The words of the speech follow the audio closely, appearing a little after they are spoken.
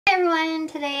Hey everyone,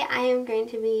 today I am going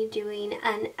to be doing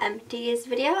an empties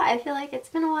video. I feel like it's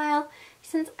been a while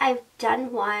since I've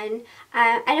done one.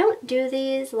 I don't do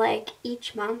these like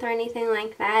each month or anything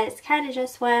like that. It's kind of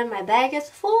just when my bag is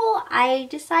full, I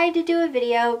decide to do a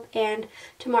video, and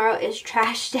tomorrow is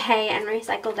trash day and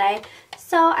recycle day.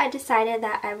 So I decided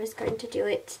that I was going to do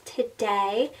it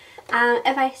today.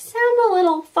 If I sound a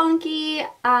little funky,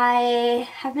 I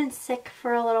have been sick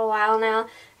for a little while now.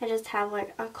 I just have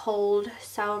like a cold,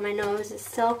 so my nose is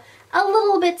still a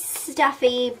little bit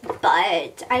stuffy,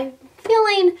 but I'm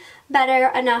feeling better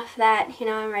enough that, you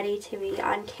know, I'm ready to be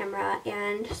on camera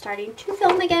and starting to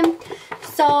film again.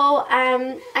 So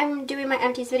I'm doing my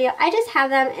empties video. I just have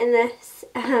them in this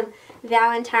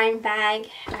Valentine bag.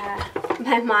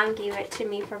 My mom gave it to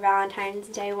me for Valentine's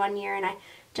Day one year, and I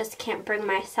just can't bring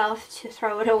myself to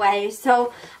throw it away,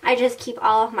 so I just keep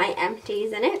all of my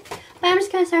empties in it. But I'm just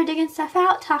going to start digging stuff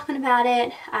out, talking about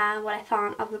it, what I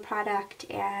found of the product,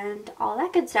 and all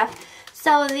that good stuff.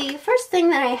 So the first thing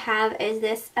that I have is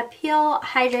this Appeal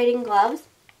Hydrating Gloves.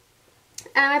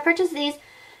 I purchased these.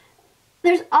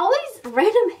 There's always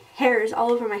random hairs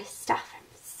all over my stuff. I'm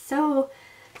so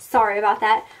sorry about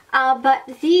that.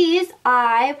 But these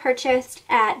I purchased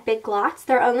at Big Lots.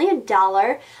 They're only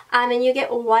 $1, and you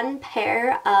get one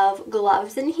pair of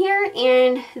gloves in here,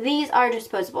 and these are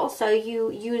disposable, so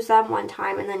you use them one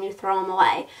time and then you throw them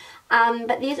away.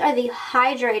 But these are the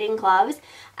hydrating gloves,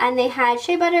 and they had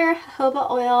shea butter,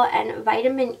 jojoba oil, and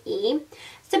vitamin E.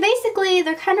 So basically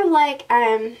they're kind of like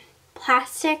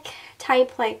plastic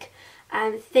type, like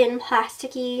thin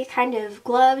plasticky kind of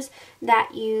gloves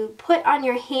that you put on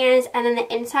your hands, and then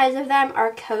the insides of them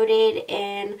are coated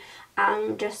in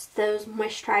just those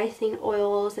moisturizing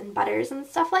oils and butters and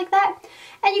stuff like that.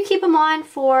 And you keep them on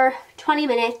for 20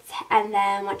 minutes, and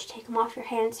then once you take them off, your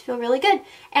hands feel really good.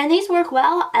 And these work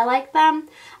well. I like them,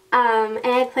 and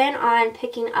I plan on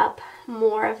picking up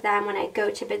more of them when I go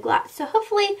to Big Lots. So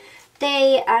hopefully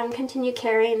they continue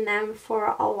carrying them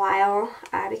for a while,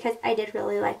 because I did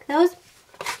really like those.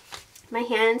 My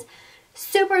hands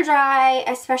super dry,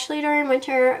 especially during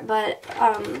winter, but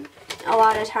a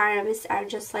lot of times I'm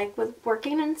just like with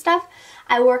working and stuff,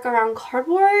 I work around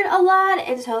cardboard a lot,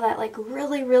 and so that like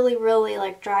really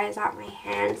like dries out my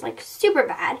hands like super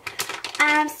bad.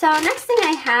 So next thing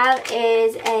I have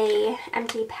is a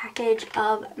empty package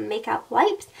of makeup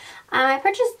wipes. I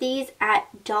purchased these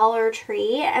at Dollar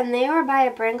Tree, and they were by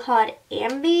a brand called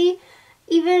Ambi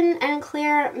Even and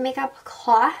Clear Makeup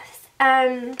Cloths.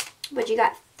 But you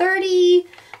got 30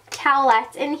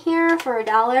 towelettes in here for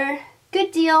 $1.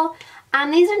 Good deal.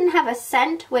 These didn't have a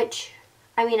scent, which,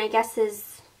 I mean, I guess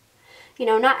is, you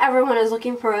know, not everyone is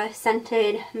looking for a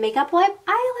scented makeup wipe.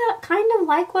 I kind of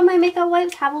like when my makeup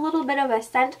wipes have a little bit of a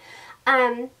scent.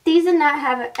 These did not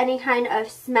have any kind of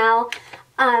smell.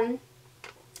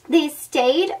 They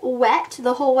stayed wet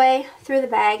the whole way through the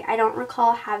bag. I don't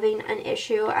recall having an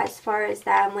issue as far as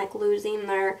them like losing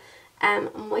their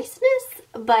moistness.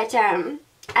 But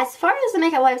as far as the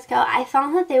makeup wipes go, I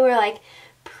found that they were like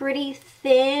pretty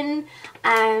thin.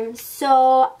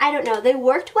 So I don't know. They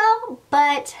worked well,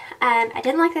 but I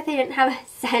didn't like that they didn't have a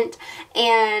scent,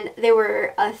 and they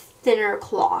were a thinner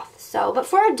cloth. So, but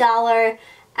for $1,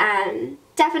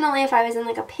 definitely if I was in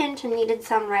like a pinch and needed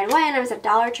some right away and I was at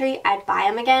Dollar Tree, I'd buy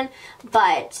them again.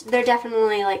 But they're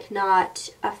definitely like not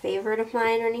a favorite of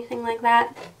mine or anything like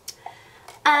that.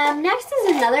 Next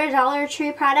is another Dollar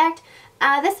Tree product.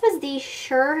 This was the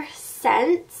Sure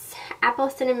Scents Apple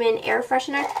Cinnamon Air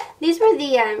Freshener. These were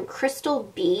the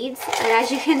crystal beads, and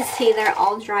as you can see, they're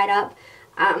all dried up.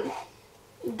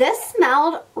 This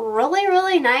smelled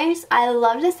really nice. I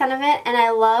loved the scent of it, and I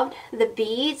loved the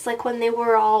beads, like when they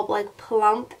were all like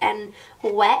plump and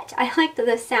wet. I liked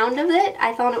the sound of it.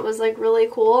 I thought it was like really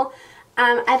cool.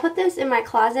 I put this in my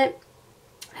closet.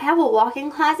 I have a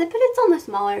walk-in closet, but it's on the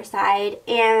smaller side,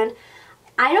 and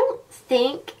I don't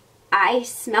think I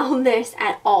smelled this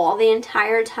at all the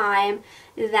entire time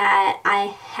that I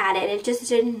had it. It just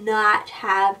did not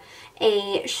have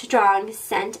a strong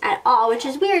scent at all, which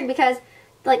is weird because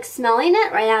like smelling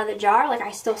it right out of the jar, like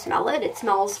I still smell it. It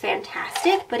smells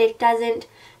fantastic, but it doesn't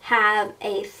have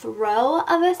a throw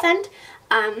of a scent.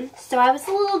 So I was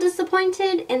a little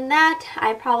disappointed in that.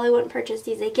 I probably wouldn't purchase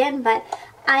these again, but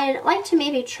I'd like to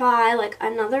maybe try like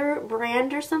another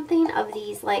brand or something of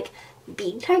these like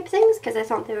bead type things, because I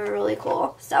thought they were really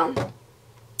cool. So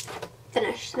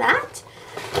finish that.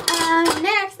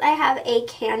 Next I have a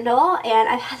candle, and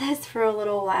I've had this for a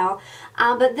little while,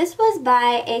 but this was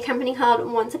by a company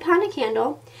called Once Upon a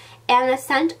Candle, and the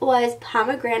scent was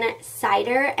pomegranate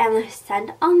cider, and the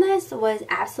scent on this was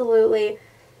absolutely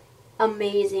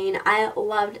amazing. I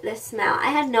loved this smell.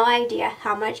 I had no idea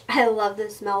how much I love the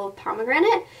smell of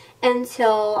pomegranate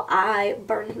until I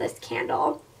burned this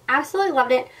candle. Absolutely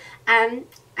loved it.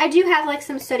 I do have like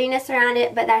some sootiness around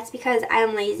it, but that's because I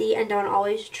am lazy and don't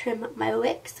always trim my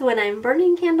wicks when I'm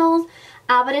burning candles.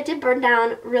 But it did burn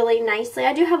down really nicely.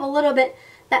 I do have a little bit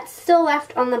that's still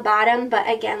left on the bottom, but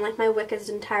again, like, my wick is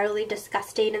entirely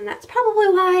disgusting, and that's probably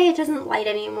why it doesn't light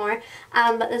anymore.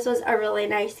 But this was a really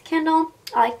nice candle.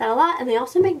 I like that a lot. And they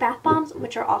also make bath bombs,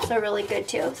 which are also really good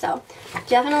too. So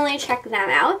definitely check them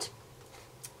out.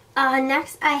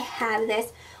 Next, I have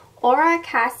this Aura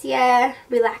Cassia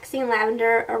Relaxing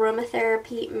Lavender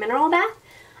Aromatherapy Mineral Bath.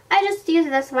 I just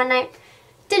used this one night.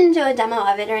 Didn't do a demo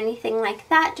of it or anything like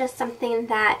that. Just something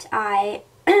that I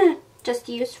just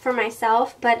used for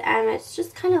myself. But it's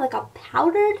just kind of like a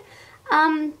powdered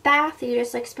bath. You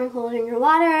just like sprinkle it in your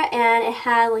water, and it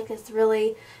had like this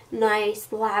really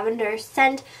nice lavender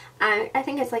scent. I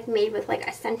think it's like made with like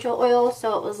essential oil,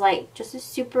 so it was like just a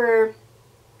super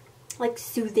like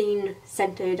soothing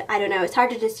scented. I don't know, it's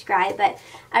hard to describe, but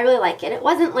I really like it. It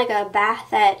wasn't like a bath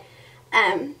that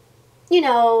you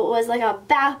know, was like a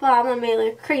bath bomb that made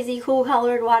like crazy cool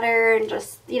colored water and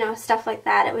just, you know, stuff like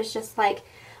that. It was just like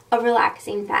a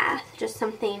relaxing bath, just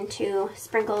something to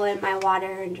sprinkle in my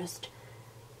water and just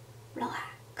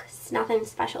relax. Nothing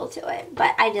special to it,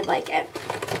 but I did like it.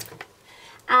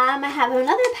 I have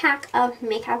another pack of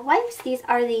makeup wipes. These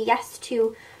are the Yes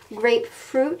to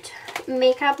Grapefruit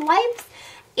makeup wipes,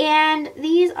 and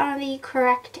these are the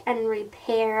Correct and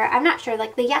Repair. I'm not sure,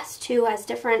 like the Yes to has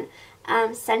different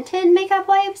scented makeup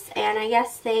wipes, and I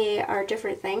guess they are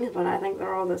different things, but I think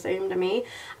they're all the same to me.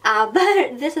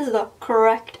 But this is the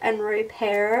Correct and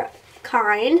Repair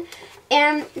kind,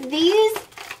 and these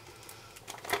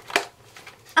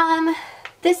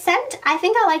the scent, I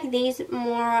think I like these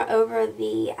more over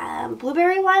the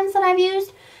blueberry ones that I've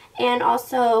used. And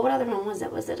also, what other one was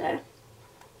it? Was it a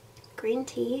green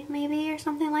tea maybe or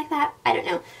something like that? I don't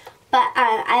know. But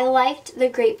I liked the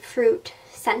grapefruit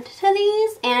scent to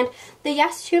these. And the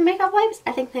Yes to makeup wipes,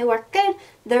 I think they work good.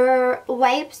 Their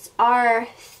wipes are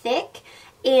thick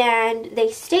and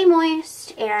they stay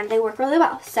moist and they work really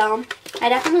well. So I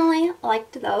definitely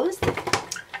liked those.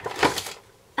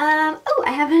 Oh,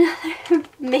 I have another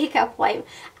makeup wipe.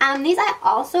 These I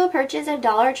also purchased at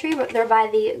Dollar Tree, but they're by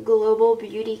the Global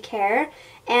Beauty Care.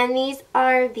 And these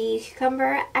are the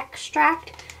cucumber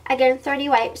extract. Again, 30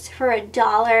 wipes for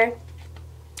 $1.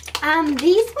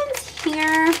 These ones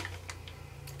here,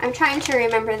 I'm trying to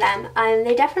remember them.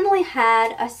 They definitely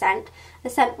had a scent. The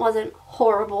scent wasn't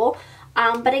horrible.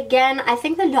 But again, I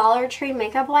think the Dollar Tree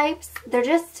makeup wipes, they're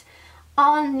just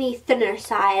on the thinner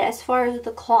side as far as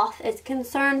the cloth is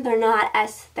concerned. They're not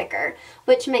as thicker,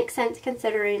 which makes sense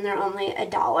considering they're only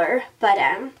 $1. But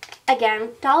again,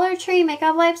 Dollar Tree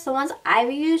makeup wipes, the ones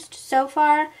I've used so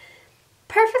far,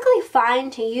 perfectly fine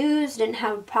to use. Didn't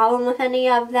have a problem with any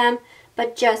of them,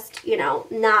 but just, you know,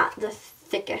 not the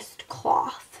thickest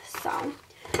cloth. So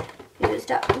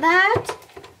used up that.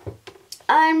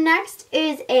 Next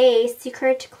is a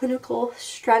Secret Clinical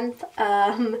Strength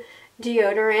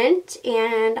deodorant,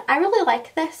 and I really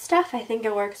like this stuff. I think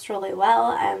it works really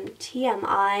well.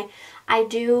 TMI, I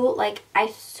do, like, I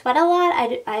sweat a lot.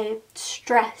 I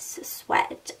stress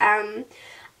sweat.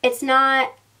 It's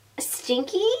not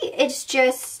stinky, it's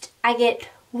just I get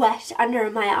wet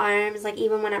under my arms, like,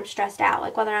 even when I'm stressed out.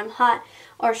 Like, whether I'm hot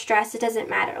or stressed, it doesn't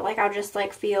matter. Like, I'll just,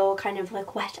 like, feel kind of,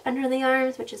 like, wet under the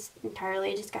arms, which is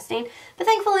entirely disgusting. But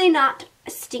thankfully not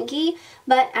stinky.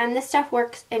 But this stuff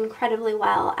works incredibly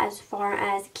well as far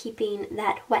as keeping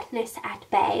that wetness at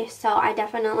bay. So I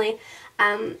definitely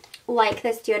like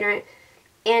this deodorant.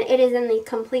 And it is in the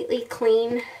Completely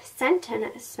Clean scent, and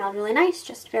it smells really nice.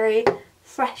 Just very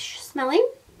fresh smelling.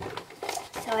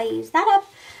 So I use that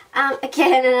up.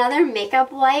 Again, another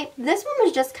makeup wipe. This one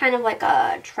was just kind of like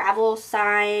a travel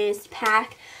sized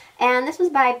pack, and this was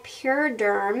by Pure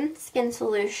Derm Skin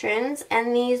Solutions,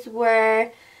 and these were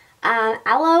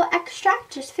aloe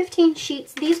extract, just 15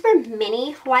 sheets. These were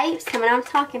mini wipes, and when I'm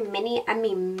talking mini, I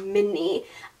mean mini.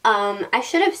 I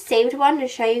should have saved one to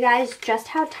show you guys just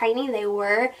how tiny they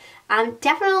were.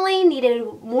 Definitely needed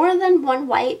more than one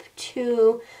wipe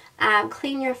to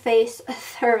clean your face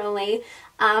thoroughly.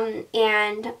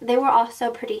 And they were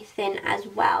also pretty thin as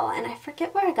well. And I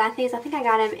forget where I got these. I think I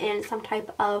got them in some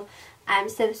type of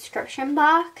subscription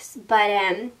box. But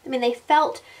I mean, they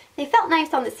felt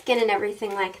nice on the skin and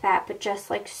everything like that, but just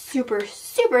like super,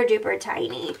 super duper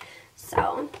tiny.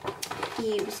 So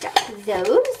used up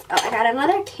those. Oh, I got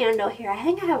another candle here. I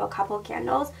think I have a couple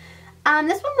candles.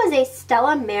 This one was a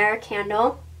Stella Mare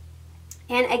candle.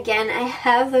 And again, I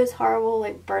have those horrible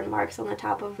like burn marks on the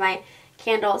top of my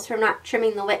candles from not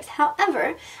trimming the wicks.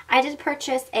 However, I did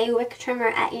purchase a wick trimmer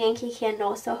at Yankee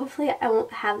Candle, so hopefully I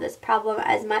won't have this problem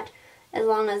as much as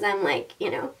long as I'm like, you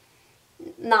know,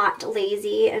 not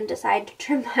lazy and decide to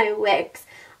trim my wicks.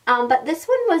 But this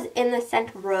one was in the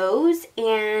scent Rose,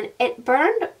 and it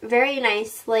burned very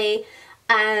nicely.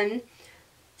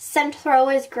 Scent throw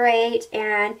is great,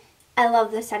 and I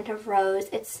love the scent of Rose.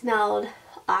 It smelled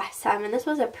awesome, and this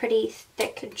was a pretty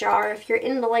thick jar. If you're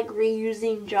into like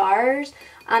reusing jars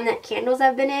that candles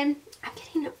I've been in, I'm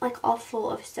getting like all full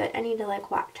of soot. I need to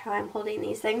like watch how I'm holding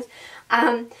these things.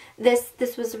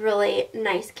 This was a really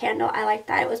nice candle. I like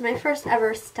that. It was my first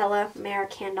ever Stella Mare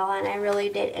candle, and I really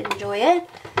did enjoy it.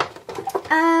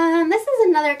 This is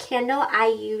another candle I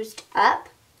used up,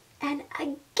 and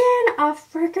again a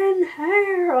freaking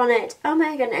hair on it. Oh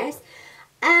my goodness.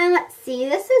 Let's see,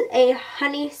 this is a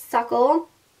honeysuckle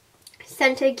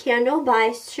scented candle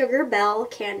by Sugar Belle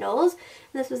Candles.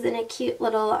 This was in a cute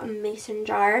little mason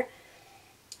jar.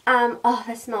 Oh,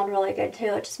 this smelled really good too.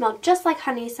 It just smelled just like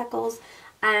honeysuckles.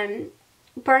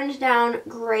 Burned down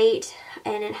great,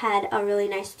 and it had a really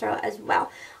nice throw as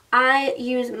well. I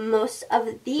use most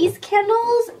of these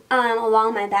candles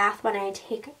along my bath when I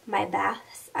take my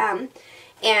baths,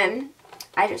 and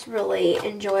I just really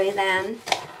enjoy them.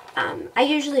 I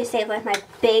usually save like my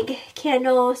big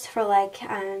candles for like,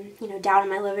 you know, down in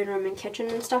my living room and kitchen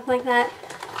and stuff like that.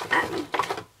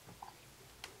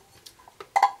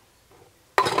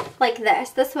 Like this.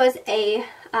 This was a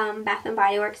Bath &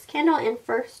 Body Works candle in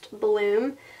First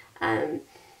Bloom.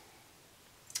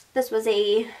 This was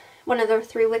one of their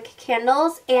 3-wick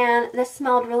candles, and this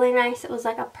smelled really nice. It was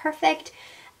like a perfect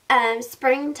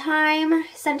springtime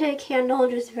scented candle,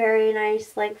 just very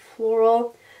nice, like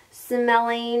floral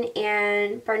smelling,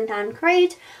 and burned down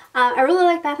great. I really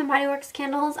like Bath & Body Works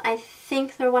candles. I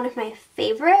think they're one of my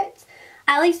favorites.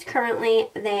 At least currently,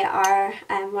 they are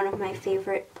one of my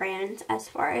favorite brands as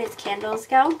far as candles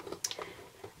go.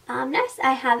 Next,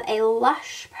 I have a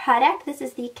LUSH product. This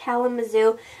is the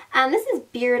Kalamazoo. This is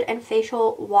Beard and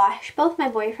Facial Wash. Both my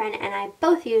boyfriend and I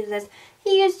both use this.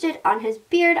 He used it on his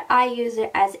beard. I use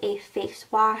it as a face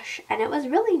wash, and it was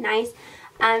really nice.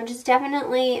 Just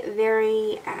definitely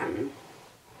very,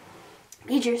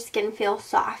 made your skin feel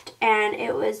soft, and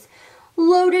it was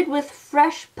loaded with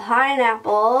fresh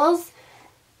pineapples,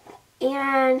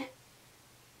 and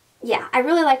yeah, I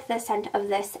really like the scent of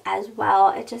this as well.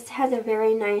 It just has a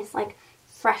very nice, like,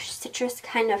 fresh citrus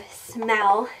kind of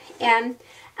smell, and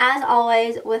as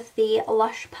always with the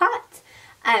LUSH pots,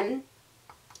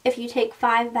 if you take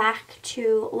 5 back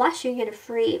to LUSH, you get a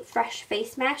free fresh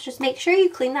face mask. Just make sure you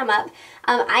clean them up.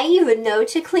 I even know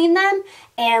to clean them,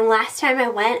 and last time I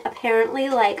went, apparently,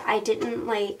 like, I didn't,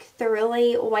 like,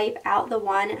 thoroughly wipe out the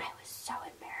one, and I was so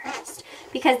embarrassed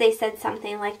because they said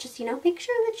something like, just, you know, make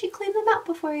sure that you clean them up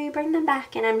before you bring them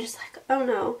back, and I'm just like, oh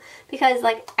no, because,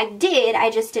 like, I did, I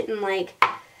just didn't, like,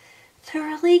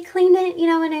 thoroughly clean it, you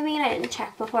know what I mean? I didn't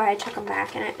check before I took them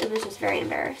back, and it was just very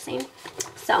embarrassing.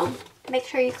 So make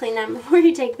sure you clean them before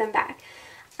you take them back.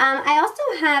 I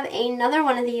also have another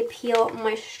one of the Appeal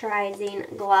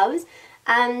moisturizing gloves.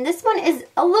 This one is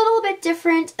a little bit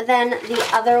different than the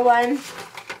other one.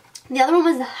 The other one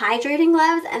was the hydrating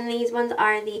gloves, and these ones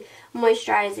are the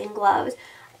moisturizing gloves.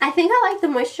 I think I like the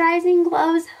moisturizing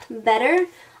gloves better,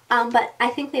 but I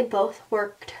think they both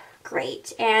worked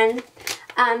great. And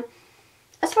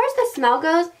as far as the smell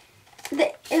goes,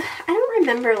 I don't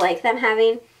remember like them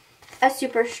having a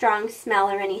super strong smell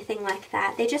or anything like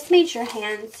that. They just made your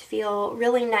hands feel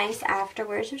really nice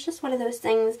afterwards. It was just one of those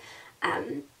things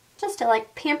just to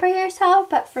like pamper yourself,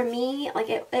 but for me, like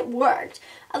it worked,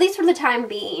 at least for the time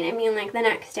being. I mean, like the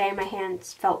next day my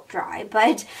hands felt dry,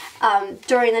 but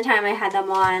during the time I had them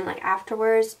on, like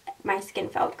afterwards, my skin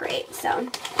felt great.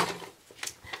 So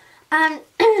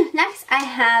next I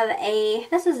have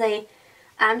this is a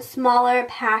smaller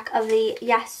pack of the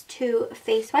Yes To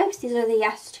face wipes. These are the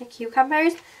Yes To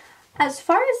cucumbers. As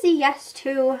far as the Yes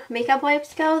To makeup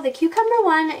wipes go, the cucumber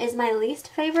one is my least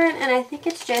favorite, and I think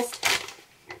it's the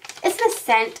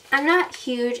scent. I'm not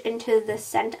huge into the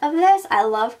scent of this. I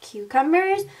love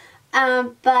cucumbers,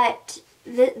 but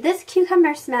this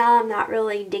cucumber smell I'm not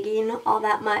really digging all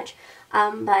that much,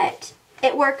 but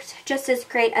it worked just as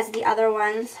great as the other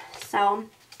ones, so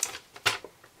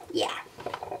yeah.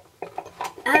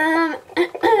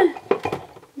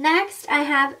 Next I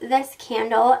have this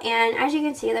candle, and as you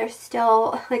can see there's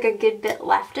still like a good bit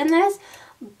left in this,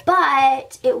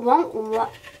 but it won't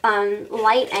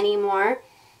light anymore.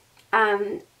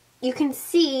 You can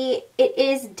see it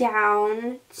is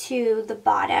down to the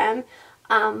bottom,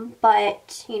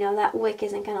 but you know, that wick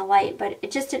isn't going to light, but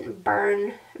it just didn't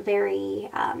burn very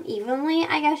evenly,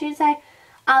 I guess you'd say.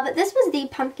 But this was the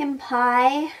pumpkin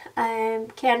pie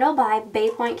candle by Bay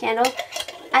Point Candles.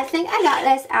 I think I got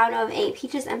this out of a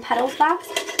Peaches and Petals box.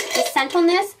 The scent on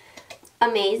this,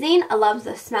 amazing. I love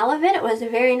the smell of it. It was a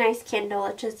very nice candle.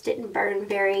 It just didn't burn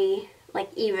very like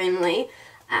evenly,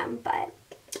 but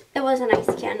it was a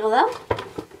nice candle though.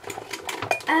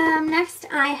 Next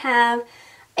I have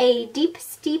a Deep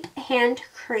Steep hand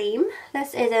cream.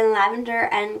 This is in lavender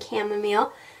and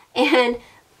chamomile, and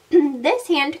this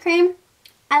hand cream,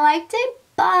 I liked it,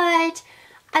 but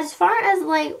as far as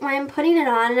like when I'm putting it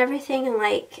on and everything and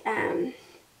like you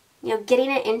know,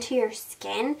 getting it into your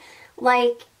skin,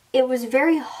 like it was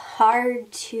very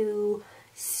hard to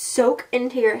soak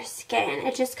into your skin.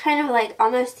 It just kind of like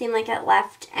almost seemed like it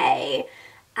left a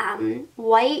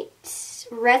white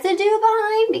residue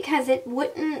behind, because it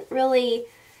wouldn't really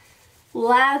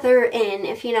lather in,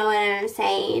 if you know what I'm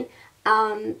saying.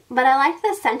 But I liked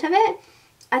the scent of it.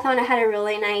 I thought it had a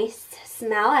really nice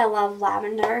smell. I love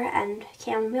lavender and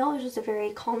chamomile, which is a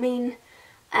very calming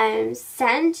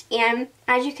scent. And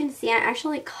as you can see, I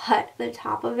actually cut the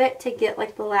top of it to get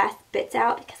like the last bits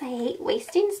out, because I hate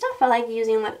wasting stuff. I like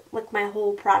using like my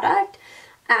whole product.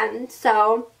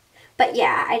 So, but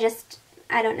yeah,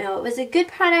 I don't know. It was a good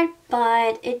product,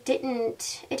 but it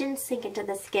didn't sink into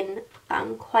the skin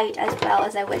quite as well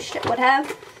as I wished it would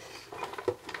have.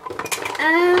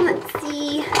 Let's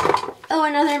see. Oh,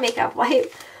 another makeup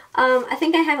wipe. I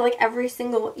think I have like every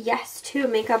single Yes To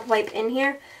makeup wipe in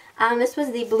here. This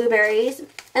was the blueberries,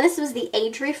 and this was the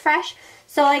Age Refresh.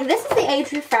 So like this is the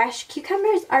Age Refresh.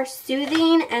 Cucumbers are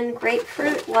soothing, and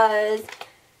grapefruit was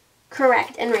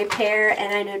correct in repair,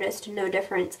 and I noticed no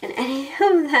difference in any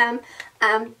of them.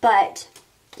 But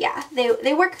yeah,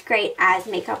 they work great as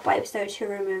makeup wipes though, to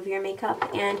remove your makeup,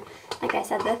 and like I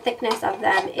said, the thickness of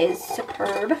them is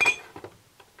superb.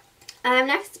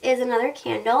 Next is another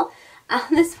candle.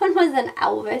 This one was an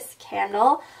Elvis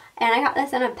candle, and I got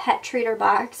this in a PetTreater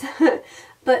box.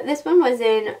 But this one was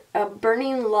in a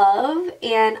Burning Love,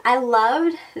 and I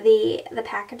loved the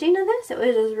packaging of this. It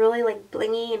was just really like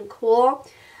blingy and cool.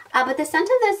 But the scent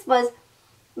of this was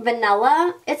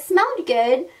vanilla. It smelled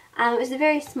good. It was a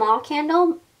very small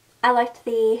candle. I liked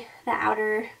the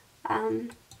outer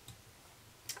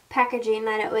packaging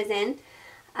that it was in.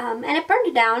 And it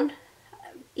burned down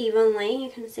evenly. You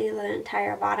can see the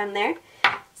entire bottom there.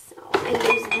 So I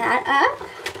used that up.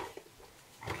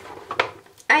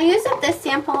 I used up this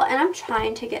sample, and I'm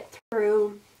trying to get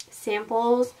through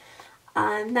samples.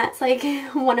 That's like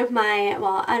one of my,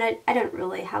 well, I don't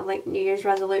really have like New Year's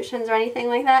resolutions or anything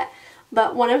like that,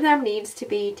 but one of them needs to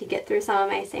be to get through some of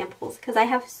my samples, because I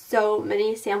have so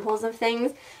many samples of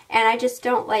things and I just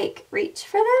don't like reach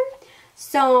for them.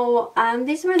 So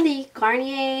these were the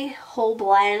Garnier Whole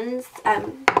Blends,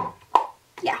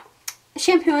 yeah,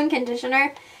 shampoo and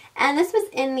conditioner, and this was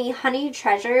in the Honey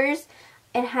Treasures.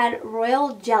 It had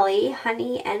royal jelly,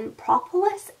 honey, and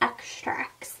propolis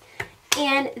extracts.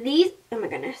 And these, oh my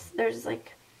goodness, there's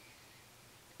like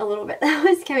a little bit that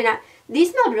was coming out.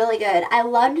 These smelled really good. I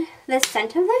loved the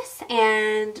scent of this,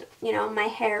 and you know, my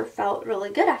hair felt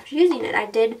really good after using it. I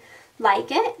did like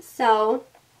it, so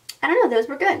I don't know, those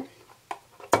were good.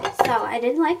 So I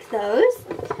did like those.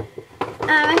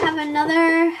 I have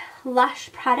another Lush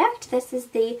product. This is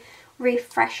the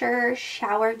Refresher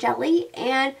Shower Jelly,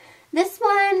 and this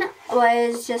one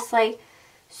was just like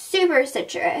super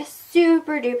citrus,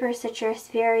 super duper citrus,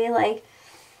 very like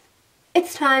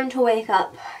it's time to wake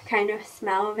up kind of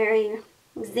smell, very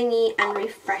zingy and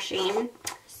refreshing.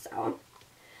 So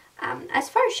as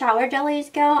far as shower jellies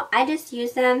go, I just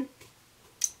use them,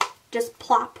 just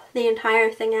plop the entire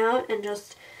thing out and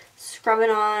just scrub it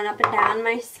on up and down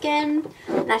my skin.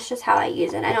 And that's just how I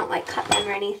use it. I don't like cut them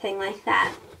or anything like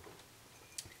that.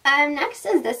 Next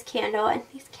is this candle, and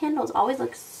these candles always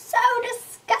look so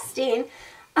disgusting.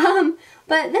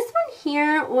 But this one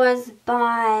here was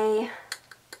by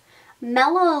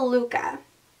Melaleuca.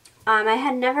 I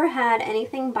had never had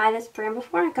anything by this brand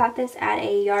before. I got this at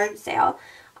a yard sale.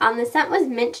 The scent was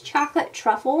mint chocolate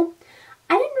truffle.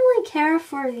 I didn't really care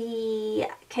for the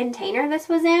container this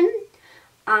was in.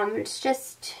 It's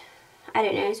just, I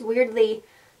don't know, it's weirdly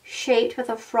shaped with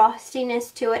a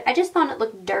frostiness to it. I just thought it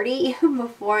looked dirty even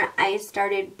before I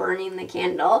started burning the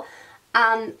candle.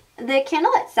 The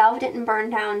candle itself didn't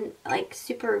burn down like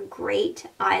super great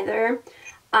either.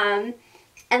 And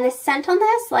the scent on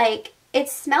this, like, it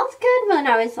smelled good when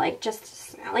I was like just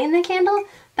smelling the candle,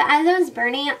 but as I was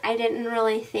burning it, I didn't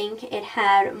really think it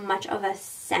had much of a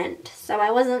scent, so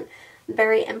I wasn't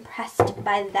very impressed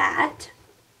by that.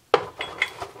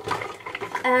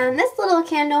 This little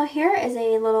candle here is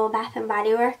a little Bath and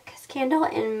Body Works candle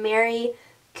in Merry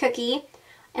Cookie.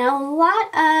 And a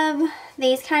lot of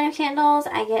these kind of candles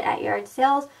I get at yard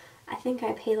sales. I think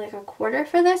I paid like $1/4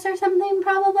 for this or something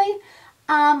probably.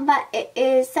 But it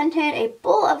is scented. A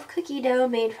bowl of cookie dough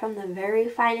made from the very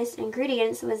finest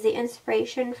ingredients was the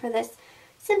inspiration for this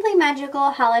simply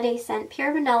magical holiday scent.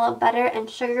 Pure vanilla, butter, and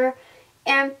sugar.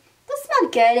 And this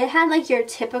smelled good. It had like your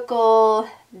typical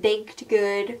baked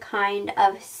good kind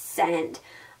of scent.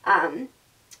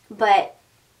 But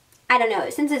I don't know,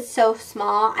 since it's so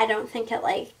small, I don't think it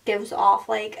like gives off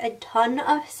like a ton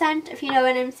of scent, if you know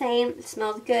what I'm saying. It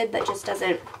smells good, but just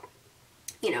doesn't,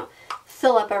 you know,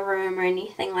 fill up a room or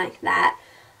anything like that.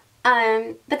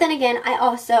 But then again, I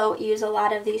also use a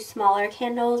lot of these smaller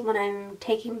candles when I'm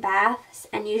taking baths,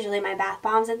 and usually my bath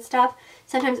bombs and stuff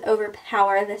sometimes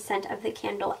overpower the scent of the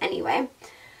candle anyway.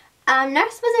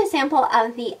 Next was a sample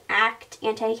of the Act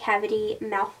Anti-Cavity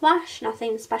Mouthwash.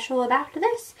 Nothing special about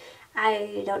this.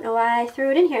 I don't know why I threw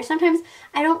it in here. Sometimes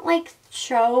I don't like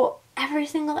show every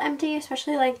single empty,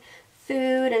 especially like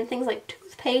food and things like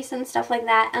toothpaste and stuff like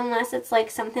that, unless it's like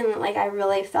something that like I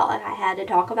really felt like I had to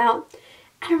talk about.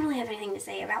 I don't really have anything to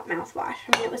say about mouthwash.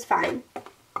 I mean, it was fine.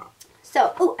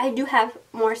 So, oh, I do have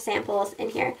more samples in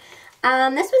here.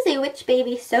 This was a Witch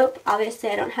Baby soap. Obviously,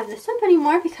 I don't have the soap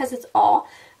anymore because it's all.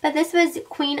 But this was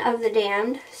Queen of the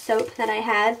Damned soap that I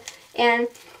had. And,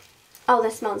 oh,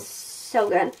 this smells so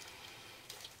good.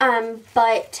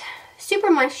 But super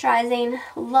moisturizing.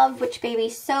 Love Witch Baby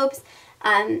soaps.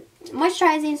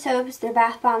 Moisturizing soaps, their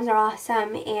bath bombs are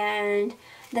awesome, and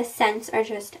the scents are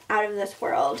just out of this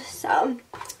world. So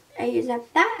I used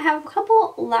up that. I have a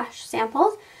couple Lush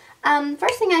samples.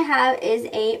 First thing I have is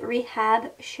a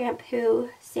Rehab shampoo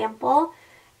sample,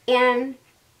 and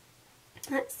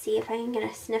let's see if I can get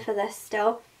a sniff of this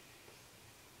still.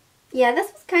 Yeah,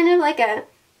 this was kind of like a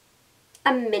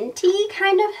minty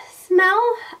kind of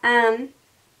smell.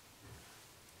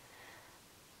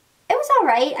 It was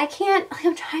alright.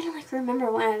 I'm trying to like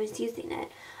remember when I was using it.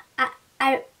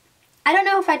 I don't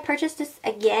know if I'd purchase this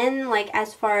again, like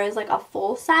as far as like a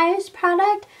full-size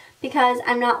product, because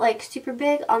I'm not like super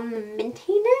big on the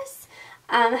mintiness.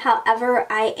 However,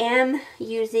 I am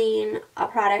using a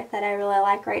product that I really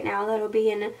like right now that'll be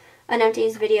in an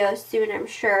empties video soon, I'm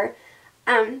sure.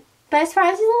 But as far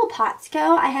as these little pots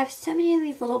go, I have so many of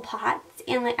these little pots,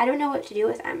 and like I don't know what to do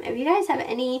with them. If you guys have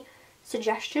any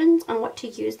suggestions on what to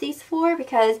use these for,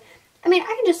 because I mean, I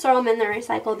can just throw them in the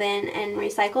recycle bin and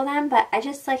recycle them, but I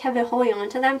just like have been holding on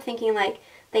to them thinking like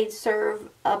they'd serve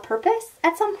a purpose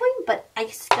at some point, but I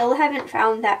still haven't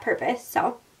found that purpose,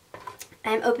 so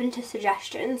I'm open to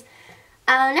suggestions.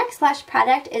 Next Lush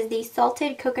product is the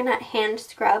Salted Coconut Hand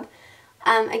Scrub.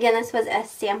 Again, this was a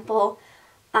sample.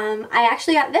 I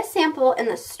actually got this sample in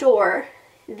the store.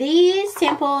 These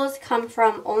samples come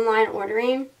from online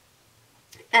ordering,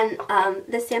 and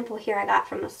this sample here I got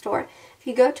from the store. If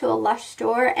you go to a Lush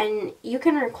store, and you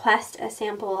can request a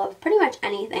sample of pretty much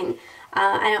anything.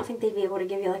 I don't think they'd be able to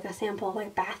give you like a sample of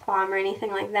like bath bomb or anything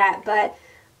like that, but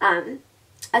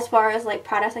as far as like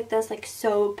products like this, like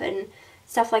soap and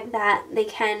stuff like that, they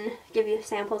can give you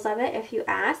samples of it if you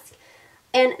ask.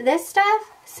 And this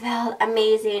stuff smelled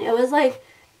amazing. It was like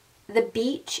the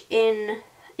beach in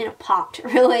a pot,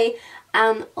 really.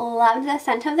 Loved the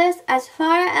scent of this. As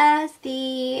far as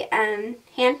the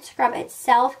hand scrub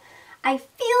itself, I feel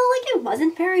like it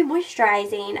wasn't very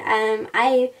moisturizing.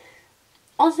 I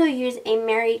also use a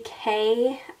Mary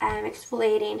Kay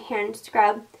exfoliating hand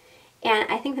scrub, and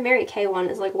I think the Mary Kay one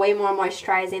is like way more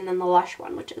moisturizing than the Lush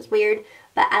one, which is weird,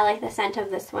 but I like the scent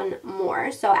of this one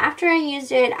more. So after I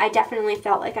used it, I definitely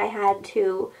felt like I had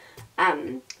to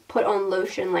put on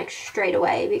lotion like straight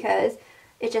away because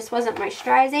it just wasn't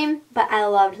moisturizing, but I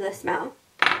loved the smell.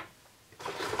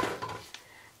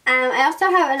 I also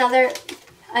have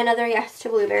another Yes to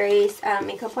Blueberries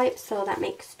makeup wipes, so that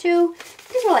makes 2.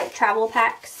 These were like travel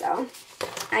packs, so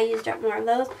I used up more of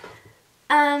those.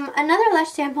 Another Lush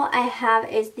sample I have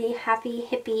is the Happy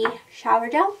Hippie Shower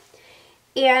Gel.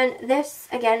 And this,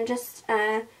 again, just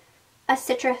a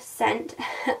citrus scent.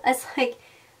 It's like,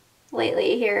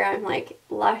 lately here I'm like,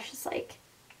 Lush is like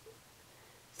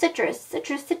citrus,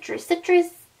 citrus, citrus,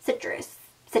 citrus, citrus,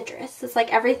 citrus. It's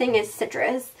like everything is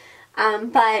citrus.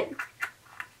 But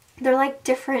they're like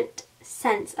different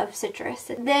scents of citrus.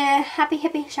 The Happy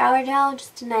Hippie Shower Gel,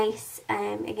 just a nice,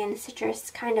 again, citrus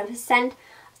kind of scent.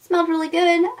 Smelled really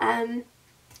good.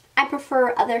 I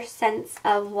prefer other scents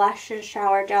of Lush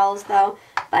shower gels though,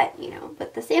 but you know,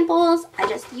 with the samples, I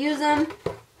just use them.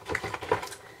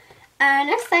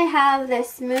 Next I have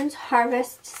this Moon's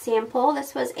Harvest sample.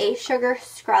 This was a sugar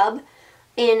scrub.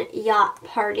 in Yacht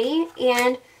Party,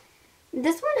 and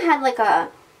this one had like a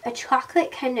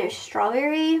chocolate kind of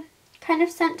strawberry kind of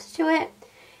scent to it.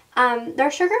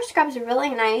 Their sugar scrub's really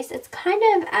nice. It's kind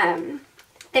of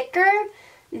thicker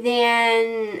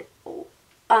than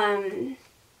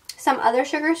some other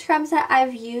sugar scrubs that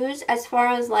I've used, as far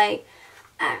as like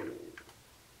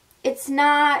it's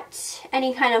not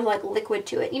any kind of like liquid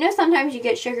to it. You know, sometimes you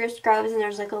get sugar scrubs and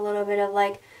there's like a little bit of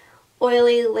like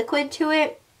oily liquid to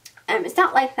it. It's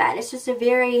not like that. It's just a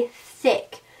very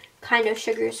thick kind of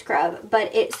sugar scrub,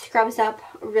 but it scrubs up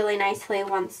really nicely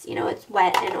once, you know, it's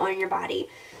wet and on your body.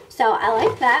 So I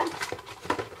like that.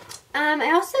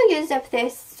 I also used up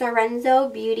this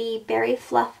Sorenzo Beauty Berry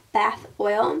Fluff Bath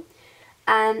Oil.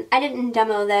 I didn't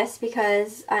demo this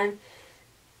because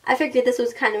I figured this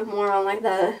was kind of more on like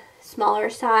the smaller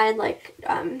side, like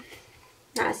not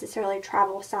necessarily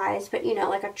travel size, but you know,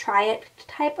 like a try it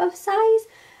type of size.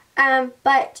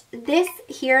 But this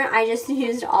here I just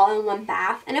used all in one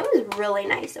bath, and it was really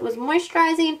nice. It was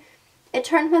moisturizing. It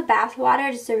turned with bath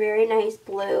water, just a very nice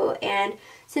blue, and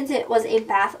since it was a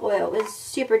bath oil, it was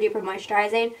super duper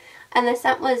moisturizing. And the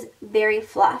scent was berry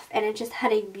fluff, and it just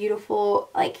had a beautiful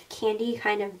like candy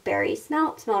kind of berry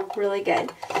smell. It smelled really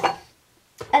good.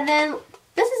 And then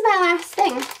this is my last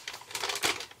thing.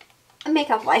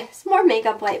 Makeup wipes. More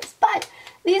makeup wipes. But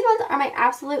these ones are my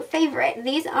absolute favorite.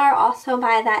 These are also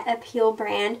by that Appeal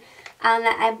brand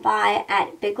that I buy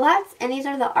at Big Lots. And these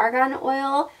are the Argan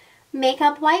Oil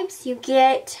makeup wipes. You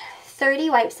get 30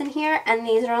 wipes in here, and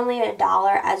these are only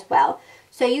 $1 as well.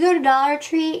 So you go to Dollar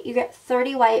Tree, you get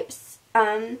 30 wipes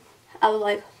of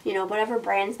like, you know, whatever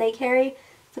brands they carry.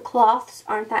 The cloths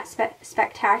aren't that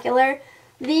spectacular.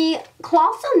 The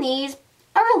cloths on these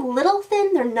are a little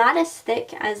thin. They're not as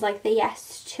thick as like the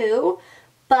Yes 2.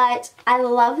 But I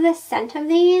love the scent of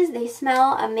these. They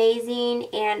smell amazing,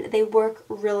 and they work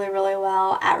really, really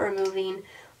well at removing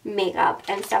makeup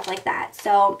and stuff like that.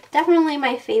 So definitely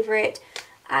my favorite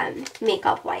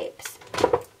makeup wipes.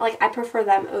 Like, I prefer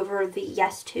them over the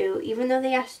Yes 2, even though the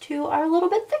Yes 2 are a little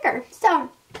bit thicker.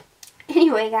 So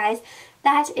anyway, guys,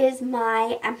 that is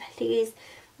my empties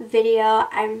video.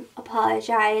 I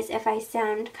apologize if I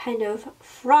sound kind of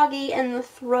froggy in the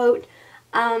throat.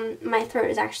 My throat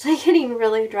is actually getting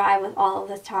really dry with all of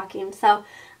this talking, so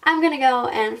I'm gonna go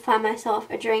and find myself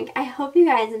a drink. I hope you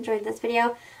guys enjoyed this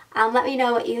video. Let me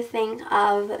know what you think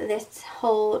of this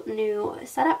whole new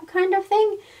setup kind of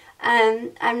thing.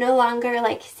 I'm no longer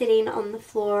like sitting on the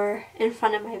floor in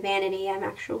front of my vanity. I'm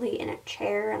actually in a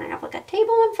chair, and I have like a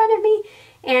table in front of me,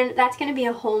 and that's going to be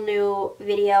a whole new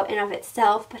video in of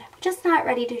itself, but I'm just not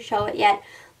ready to show it yet.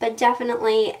 But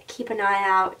definitely keep an eye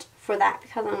out for that,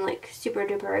 because I'm like super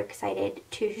duper excited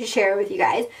to share with you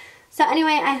guys. So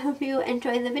anyway, I hope you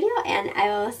enjoyed the video, and I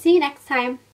will see you next time.